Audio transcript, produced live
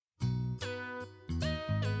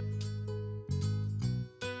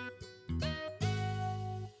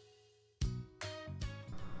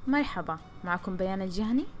مرحبا، معكم بيان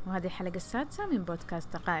الجهني، وهذه الحلقة السادسة من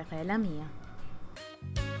بودكاست دقائق إعلامية.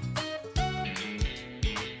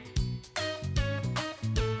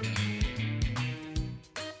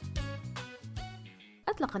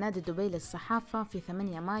 أطلق نادي دبي للصحافة في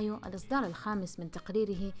 8 مايو الإصدار الخامس من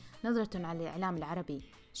تقريره نظرة على الإعلام العربي،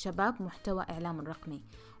 شباب محتوى إعلام رقمي،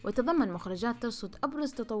 ويتضمن مخرجات ترصد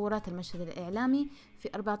أبرز تطورات المشهد الإعلامي في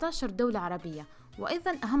 14 دولة عربية،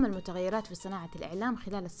 وأيضا أهم المتغيرات في صناعة الإعلام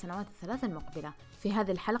خلال السنوات الثلاث المقبلة. في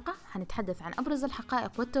هذه الحلقة حنتحدث عن أبرز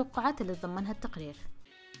الحقائق والتوقعات اللي ضمنها التقرير.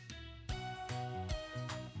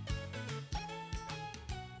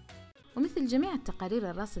 ومثل جميع التقارير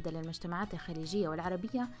الراصدة للمجتمعات الخليجية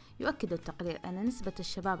والعربية، يؤكد التقرير أن نسبة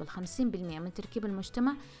الشباب 50% من تركيب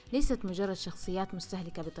المجتمع ليست مجرد شخصيات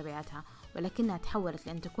مستهلكة بطبيعتها، ولكنها تحولت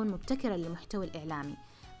لأن تكون مبتكرة للمحتوى الإعلامي.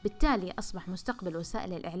 بالتالي أصبح مستقبل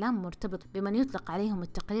وسائل الإعلام مرتبط بمن يطلق عليهم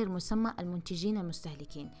التقرير مسمى المنتجين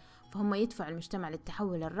المستهلكين، فهم يدفعوا المجتمع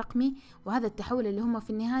للتحول الرقمي، وهذا التحول اللي هم في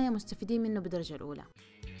النهاية مستفيدين منه بدرجة الأولى.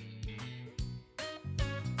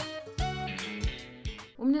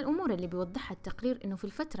 ومن الأمور اللي بيوضحها التقرير إنه في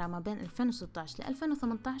الفترة ما بين 2016 ل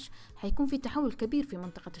 2018 حيكون في تحول كبير في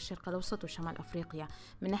منطقة الشرق الأوسط وشمال أفريقيا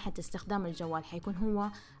من ناحية استخدام الجوال، حيكون هو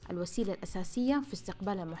الوسيلة الأساسية في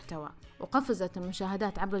استقبال المحتوى، وقفزت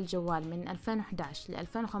المشاهدات عبر الجوال من 2011 ل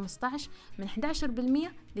 2015 من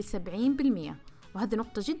 11% ل 70%. وهذه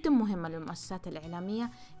نقطة جدا مهمة للمؤسسات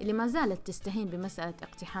الإعلامية اللي ما زالت تستهين بمسألة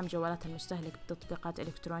اقتحام جوالات المستهلك بتطبيقات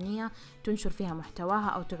إلكترونية تنشر فيها محتواها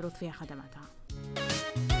أو تعرض فيها خدماتها.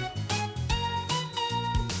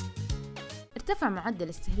 ارتفع معدل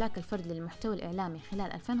استهلاك الفرد للمحتوى الإعلامي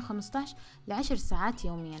خلال 2015 ل10 ساعات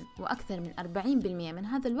يوميا، وأكثر من 40% من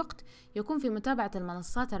هذا الوقت يكون في متابعة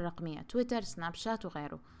المنصات الرقمية تويتر، سناب شات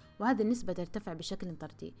وغيره، وهذه النسبة ترتفع بشكل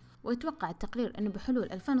طردي. ويتوقع التقرير أنه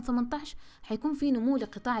بحلول 2018 حيكون في نمو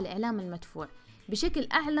لقطاع الإعلام المدفوع بشكل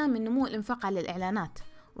أعلى من نمو الإنفاق على الإعلانات،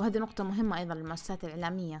 وهذه نقطة مهمة أيضا للمؤسسات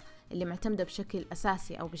الإعلامية اللي معتمدة بشكل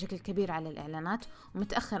أساسي أو بشكل كبير على الإعلانات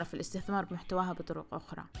ومتأخرة في الاستثمار بمحتواها بطرق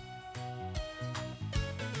أخرى.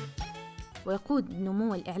 ويقود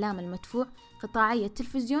نمو الإعلام المدفوع قطاعي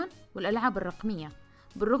التلفزيون والألعاب الرقمية،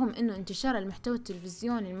 بالرغم أنه انتشار المحتوى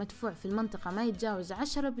التلفزيوني المدفوع في المنطقة ما يتجاوز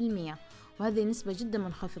 10%، وهذه نسبة جدا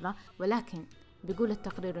منخفضة. ولكن بيقول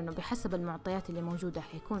التقرير أنه بحسب المعطيات اللي موجودة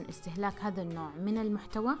حيكون استهلاك هذا النوع من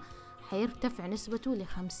المحتوى حيرتفع نسبته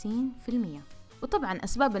ل50%. وطبعا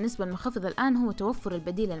أسباب النسبة المنخفضة الآن هو توفر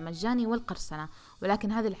البديل المجاني والقرصنة،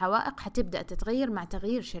 ولكن هذه العوائق حتبدأ تتغير مع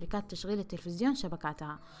تغيير شركات تشغيل التلفزيون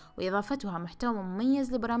شبكاتها وإضافتها محتوى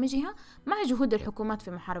مميز لبرامجها مع جهود الحكومات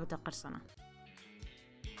في محاربة القرصنة.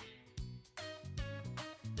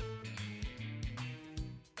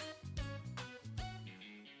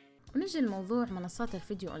 ونجي الموضوع منصات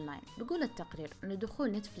الفيديو أونلاين. بيقول التقرير أن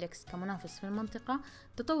دخول نتفليكس كمنافس في المنطقة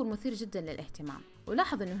تطور مثير جدا للاهتمام،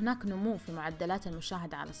 ولاحظ أن هناك نمو في معدلات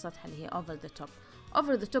المشاهدة على السطح اللي هي over the top.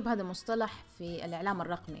 over the top هذا مصطلح في الإعلام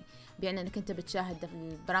الرقمي، بيعني أنك أنت بتشاهد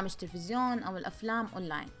البرامج التلفزيون أو الأفلام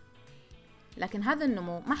أونلاين، لكن هذا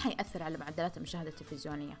النمو ما حيأثر على معدلات المشاهدة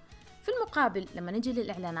التلفزيونية. في المقابل لما نجي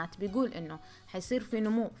للإعلانات بيقول إنه حيصير في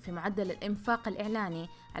نمو في معدل الإنفاق الإعلاني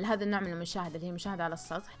على هذا النوع من المشاهدة اللي هي مشاهدة على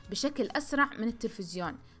السطح بشكل أسرع من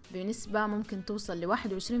التلفزيون، بنسبة ممكن توصل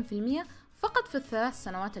ل21% فقط في الثلاث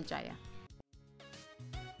سنوات الجاية.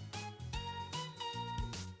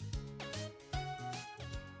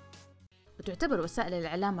 وتعتبر وسائل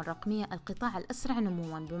الإعلام الرقمية القطاع الأسرع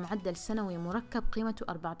نمواً بمعدل سنوي مركب قيمته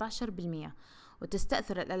 14%،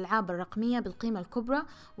 وتستأثر الألعاب الرقمية بالقيمة الكبرى،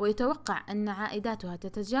 ويتوقع أن عائداتها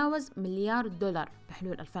تتجاوز $1,000,000,000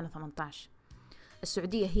 بحلول 2018.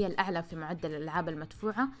 السعودية هي الأعلى في معدل الألعاب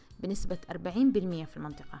المدفوعة بنسبة 40% في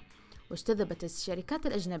المنطقة، واجتذبت الشركات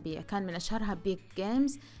الأجنبية، كان من أشهرها بيك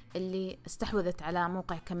جيمز اللي استحوذت على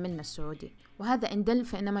موقع كملنا السعودي، وهذا إن دل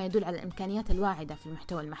فإنما يدل على الإمكانيات الواعدة في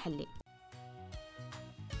المحتوى المحلي.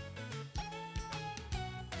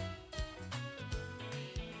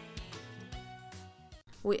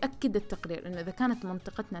 ويؤكد التقرير أنه إذا كانت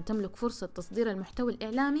منطقتنا تملك فرصة تصدير المحتوى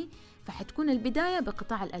الإعلامي فحتكون البداية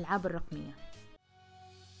بقطاع الألعاب الرقمية.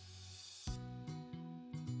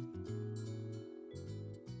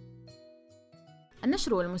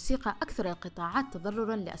 النشر والموسيقى أكثر القطاعات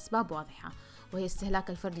تضرراً لأسباب واضحة، وهي استهلاك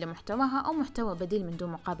الفرد لمحتواها أو محتوى بديل من دون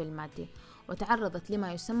مقابل مادي، وتعرضت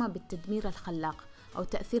لما يسمى بالتدمير الخلاق أو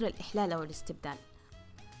تأثير الإحلال أو الاستبدال.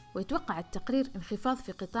 ويتوقع التقرير انخفاض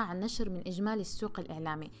في قطاع النشر من إجمالي السوق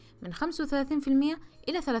الإعلامي من 35%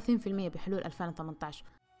 إلى 30% بحلول 2018.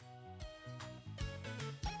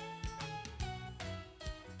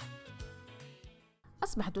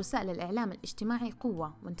 أصبحت وسائل الإعلام الاجتماعي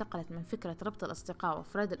قوة، وانتقلت من فكرة ربط الأصدقاء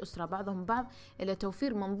وأفراد الأسرة بعضهم ببعض إلى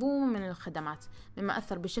توفير منظومة من الخدمات، مما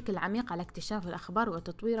أثر بشكل عميق على اكتشاف الأخبار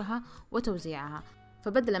وتطويرها وتوزيعها.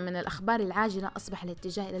 فبدلا من الأخبار العاجلة أصبح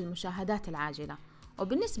الاتجاه إلى المشاهدات العاجلة.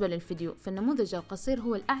 وبالنسبة للفيديو فالنموذج القصير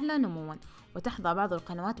هو الأعلى نمواً، وتحظى بعض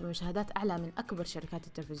القنوات بمشاهدات أعلى من أكبر شركات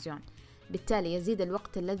التلفزيون. بالتالي يزيد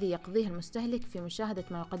الوقت الذي يقضيه المستهلك في مشاهدة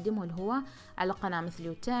ما يقدمه الهواة على قناة مثل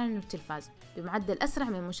يوتيرن والتلفاز بمعدل أسرع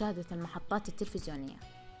من مشاهدة المحطات التلفزيونية.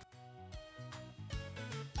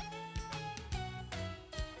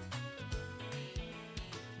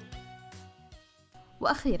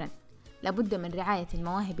 وأخيراً، لابد من رعاية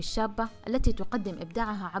المواهب الشابة التي تقدم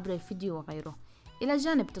إبداعها عبر الفيديو وغيره، إلى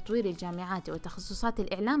جانب تطوير الجامعات وتخصصات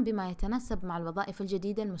الإعلام بما يتناسب مع الوظائف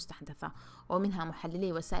الجديدة المستحدثة، ومنها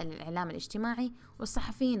محللي وسائل الإعلام الاجتماعي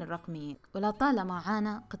والصحفيين الرقميين. ولا طالما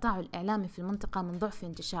عانى قطاع الإعلام في المنطقة من ضعف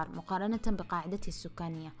انتشار مقارنة بقاعدته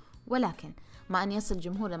السكانية، ولكن مع أن يصل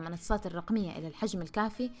جمهور المنصات الرقمية إلى الحجم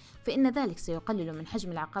الكافي فإن ذلك سيقلل من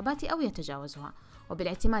حجم العقبات أو يتجاوزها،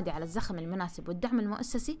 وبالاعتماد على الزخم المناسب والدعم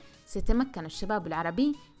المؤسسي سيتمكن الشباب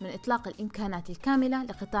العربي من إطلاق الإمكانات الكاملة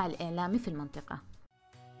لقطاع الإعلام في المنطقة.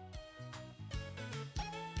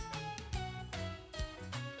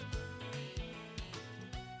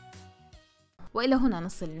 وإلى هنا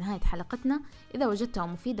نصل لنهاية حلقتنا. إذا وجدتها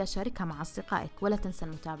مفيدة شاركها مع أصدقائك، ولا تنسى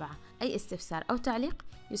المتابعة. أي استفسار أو تعليق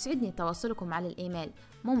يسعدني تواصلكم على الإيميل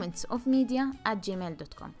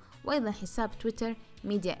momentsofmedia@gmail.com، وأيضا حساب تويتر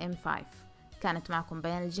mediam5. كانت معكم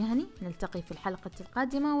بيان الجهني، نلتقي في الحلقة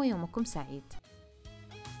القادمة ويومكم سعيد.